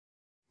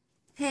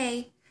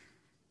Hey,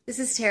 this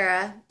is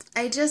Tara.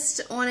 I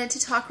just wanted to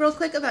talk real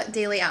quick about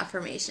daily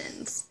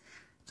affirmations.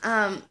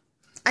 I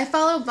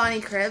follow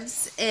Bonnie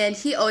Cribbs, and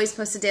he always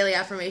posts a daily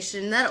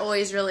affirmation. That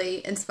always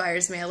really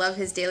inspires me. I love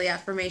his daily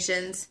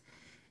affirmations.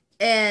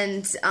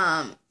 And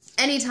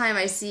anytime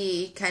I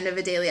see kind of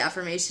a daily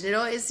affirmation, it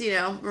always,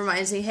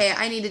 reminds me, hey,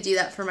 I need to do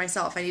that for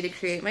myself. I need to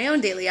create my own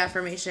daily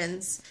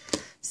affirmations.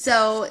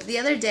 So the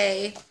other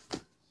day,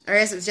 or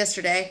I guess it was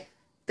yesterday,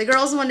 the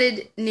girls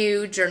wanted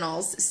new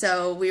journals.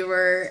 So we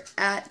were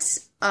at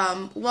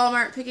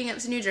Walmart picking up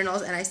some new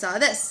journals, and I saw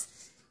this.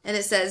 And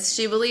it says,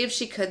 she believed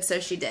she could,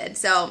 so she did.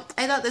 So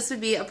I thought this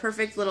would be a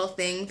perfect little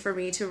thing for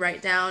me to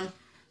write down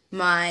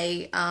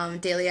my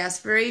daily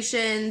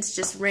aspirations,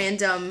 just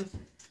random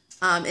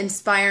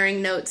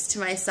inspiring notes to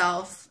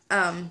myself.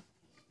 And,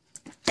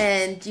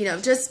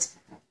 just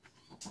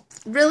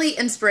really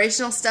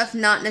inspirational stuff,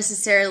 not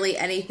necessarily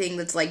anything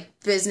that's like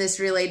business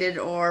related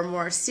or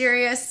more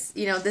serious.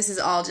 This is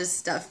all just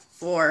stuff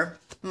for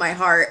my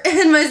heart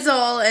and my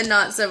soul and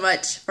not so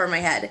much for my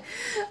head.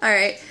 All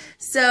right.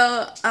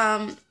 So,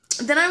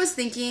 then I was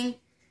thinking,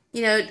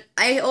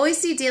 I always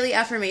see daily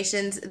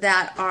affirmations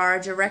that are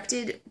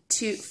directed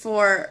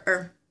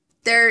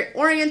they're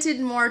oriented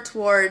more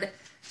toward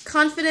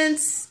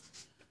confidence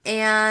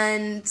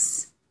and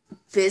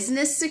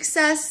business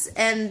success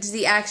and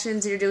the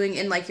actions you're doing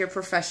in like your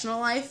professional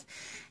life.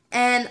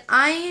 And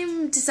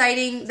I'm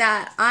deciding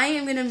that I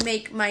am going to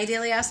make my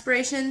daily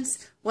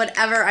aspirations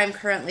whatever I'm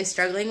currently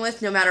struggling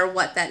with, no matter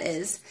what that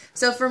is.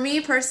 So for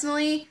me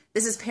personally,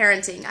 this is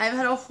parenting. I've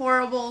had a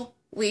horrible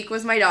week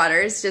with my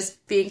daughters,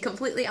 just being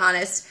completely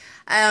honest.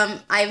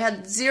 I've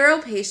had zero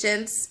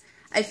patience.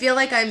 I feel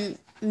like I'm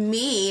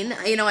mean.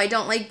 I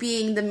don't like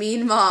being the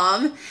mean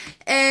mom.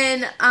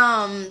 And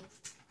I'm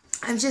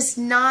just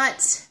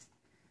not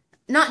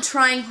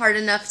trying hard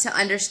enough to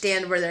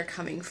understand where they're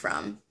coming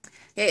from.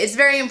 It's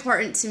very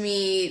important to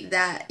me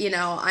that,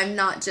 I'm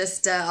not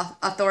just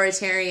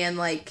authoritarian,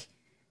 like,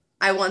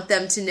 I want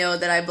them to know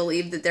that I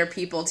believe that they're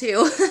people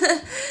too.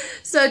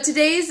 So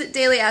today's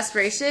daily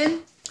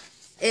aspiration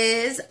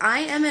is, I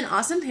am an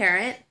awesome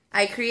parent.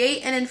 I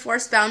create and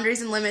enforce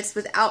boundaries and limits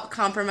without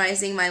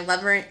compromising my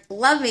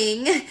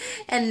loving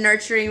and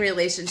nurturing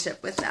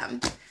relationship with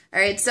them. All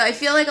right, so I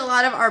feel like a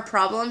lot of our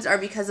problems are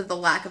because of the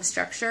lack of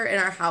structure in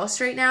our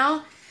house right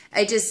now.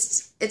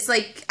 It's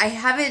like I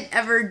haven't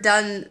ever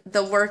done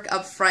the work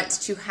up front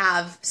to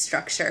have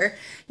structure,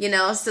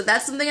 so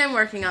that's something I'm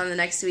working on the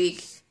next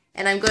week.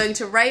 And I'm going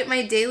to write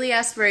my daily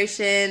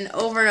aspiration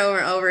over and over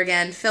and over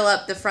again, fill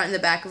up the front and the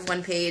back of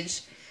one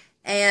page,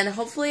 and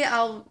hopefully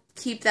I'll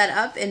keep that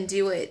up and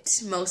do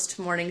it most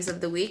mornings of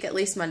the week, at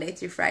least Monday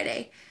through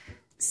Friday.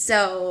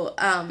 So,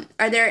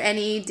 are there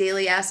any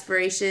daily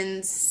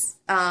aspirations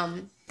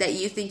that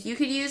you think you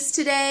could use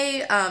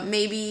today?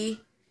 Maybe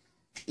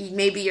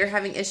you're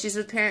having issues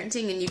with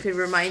parenting and you could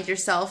remind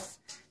yourself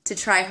to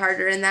try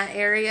harder in that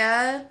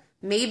area.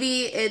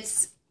 Maybe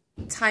it's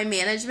time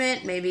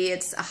management. Maybe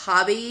it's a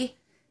hobby.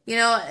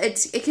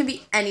 It can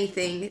be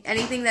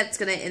anything that's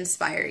going to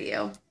inspire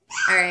you.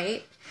 All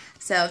right.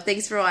 So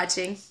thanks for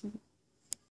watching.